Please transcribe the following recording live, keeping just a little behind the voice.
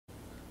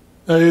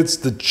Hey, it's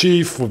the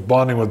Chief with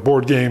Bonding with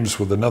Board Games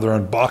with another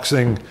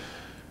unboxing.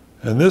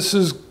 And this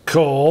is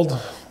called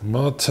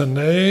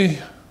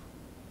Mottainai.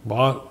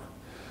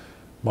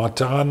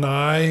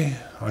 Mottainai.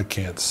 I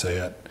can't say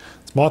it.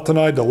 It's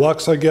Mottainai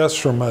Deluxe, I guess,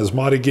 from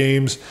Asmati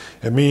Games.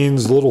 It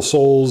means little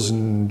souls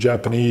in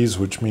Japanese,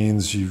 which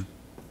means you,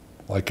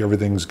 like,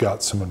 everything's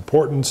got some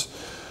importance.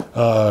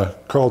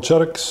 Carl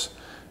Chudix.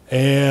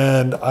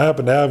 And I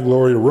happen to have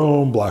Glory to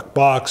Rome, black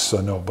box.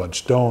 I know a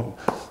bunch don't.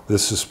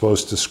 This is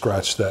supposed to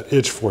scratch that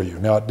itch for you.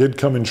 Now, it did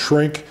come in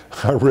shrink.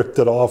 I ripped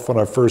it off when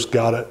I first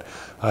got it.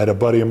 I had a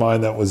buddy of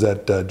mine that was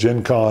at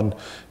Gen Con,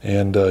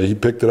 and he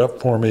picked it up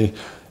for me.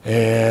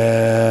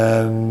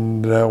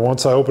 And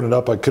once I opened it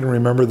up, I couldn't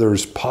remember.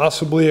 There's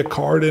possibly a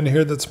card in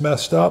here that's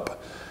messed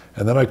up.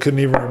 And then I couldn't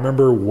even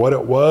remember what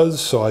it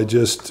was, so I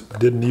just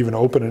didn't even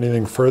open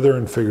anything further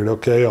and figured,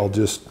 okay, I'll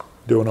just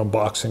do an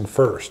unboxing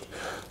first.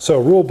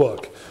 So, rule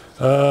book.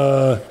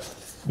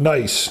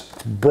 Nice.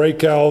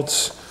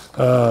 Breakouts.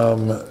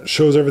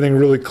 Shows everything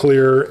really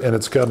clear, and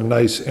it's got a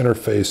nice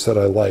interface that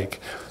I like.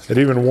 It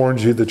even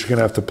warns you that you're going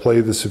to have to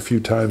play this a few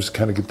times to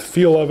kind of get the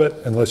feel of it,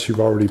 unless you've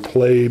already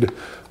played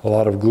a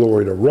lot of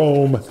Glory to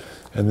Rome,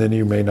 and then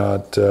you may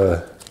not,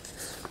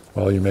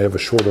 well, you may have a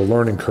shorter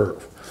learning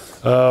curve.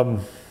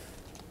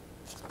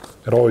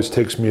 It always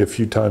takes me a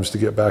few times to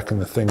get back in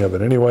the thing of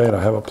it anyway, and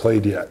I haven't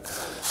played yet.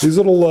 These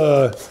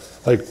little,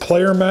 like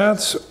player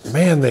mats,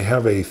 man, they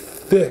have a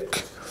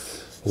thick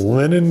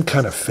linen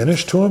kind of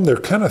finish to them. They're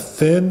kind of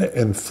thin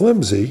and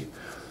flimsy,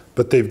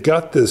 but they've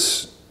got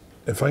this,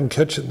 if I can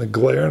catch it in the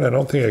glare, and I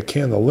don't think I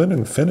can, the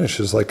linen finish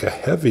is like a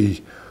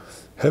heavy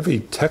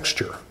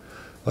texture.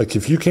 Like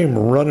if you came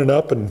running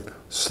up and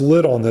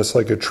slid on this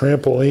like a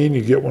trampoline,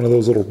 you get one of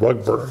those little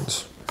rug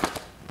burns.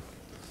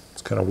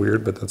 It's kind of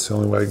weird, but that's the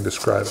only way I can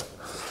describe it.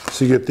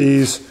 So you get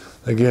these,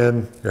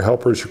 again, your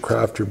helpers, your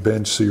craft, your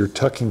bench, so you're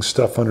tucking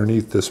stuff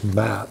underneath this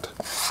mat.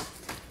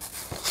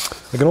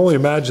 I can only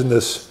imagine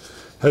this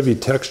heavy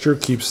texture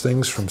keeps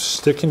things from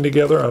sticking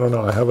together. I don't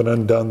know, I haven't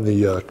undone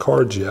the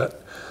cards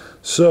yet.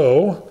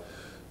 So,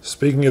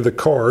 speaking of the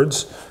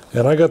cards,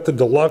 and I got the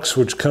Deluxe,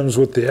 which comes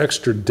with the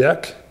extra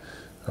deck,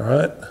 all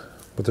right?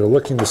 But they're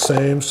looking the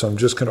same, so I'm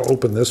just gonna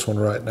open this one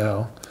right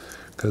now,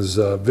 because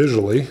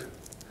visually,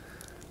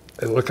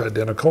 they look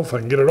identical. If I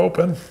can get it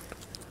open.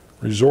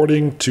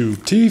 Resorting to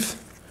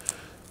teeth,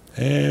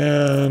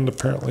 and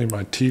apparently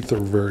my teeth are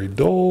very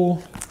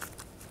dull.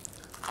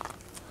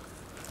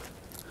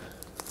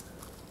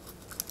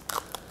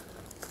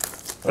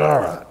 All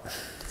right.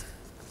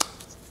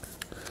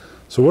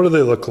 So what do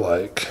they look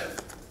like?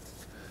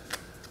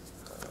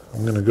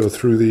 I'm going to go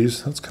through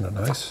these. That's kind of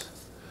nice.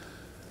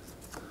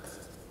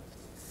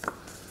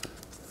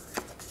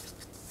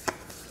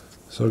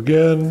 So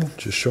again,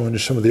 just showing you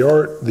some of the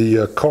art.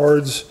 The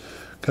cards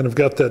kind of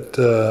got that,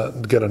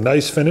 got a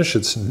nice finish.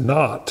 It's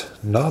not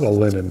a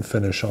linen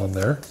finish on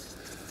there.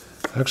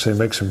 Actually, it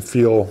makes them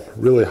feel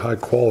really high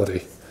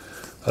quality.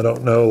 I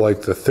don't know,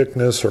 like the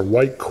thickness or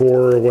white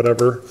core or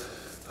whatever.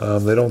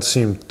 They don't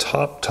seem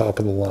top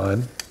of the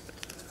line.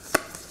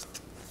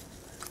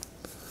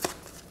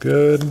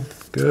 Good,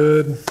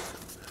 good.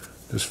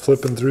 Just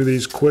flipping through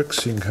these quick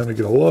so you can kind of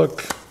get a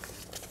look.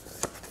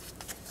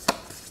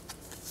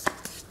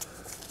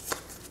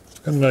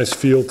 Got a nice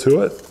feel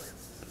to it.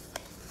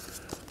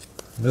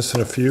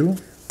 Missing a few.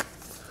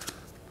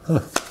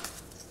 Huh.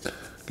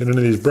 Get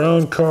into these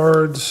brown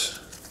cards.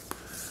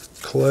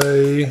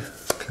 Clay.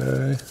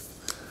 Okay.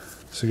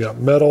 So you got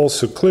metal.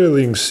 So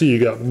clearly you can see you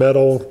got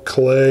metal,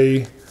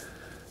 clay.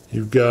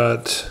 You've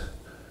got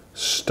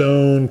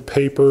stone,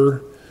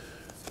 paper.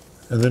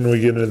 And then we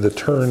get into the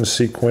turn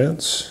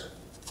sequence.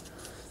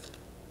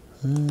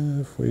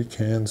 If we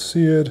can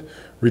see it.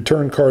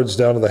 Return cards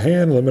down to the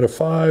hand. Limit of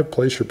 5.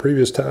 Place your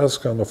previous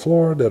task on the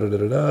floor. Da da da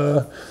da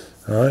da.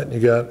 All right, you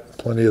got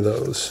plenty of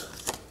those.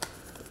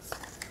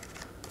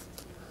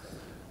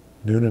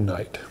 Noon and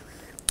night.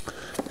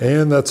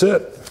 And that's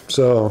it.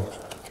 So,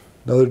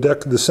 another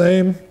deck of the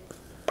same.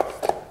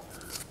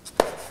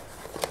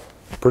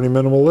 Pretty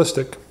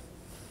minimalistic.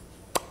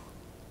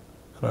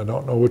 And I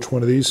don't know which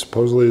one of these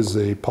supposedly is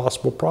a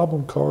possible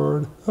problem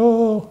card.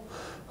 Oh,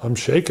 I'm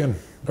shaking,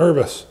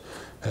 nervous.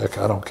 Heck,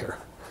 I don't care.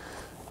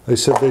 They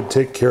said they'd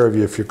take care of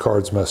you if your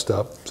card's messed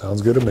up.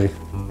 Sounds good to me.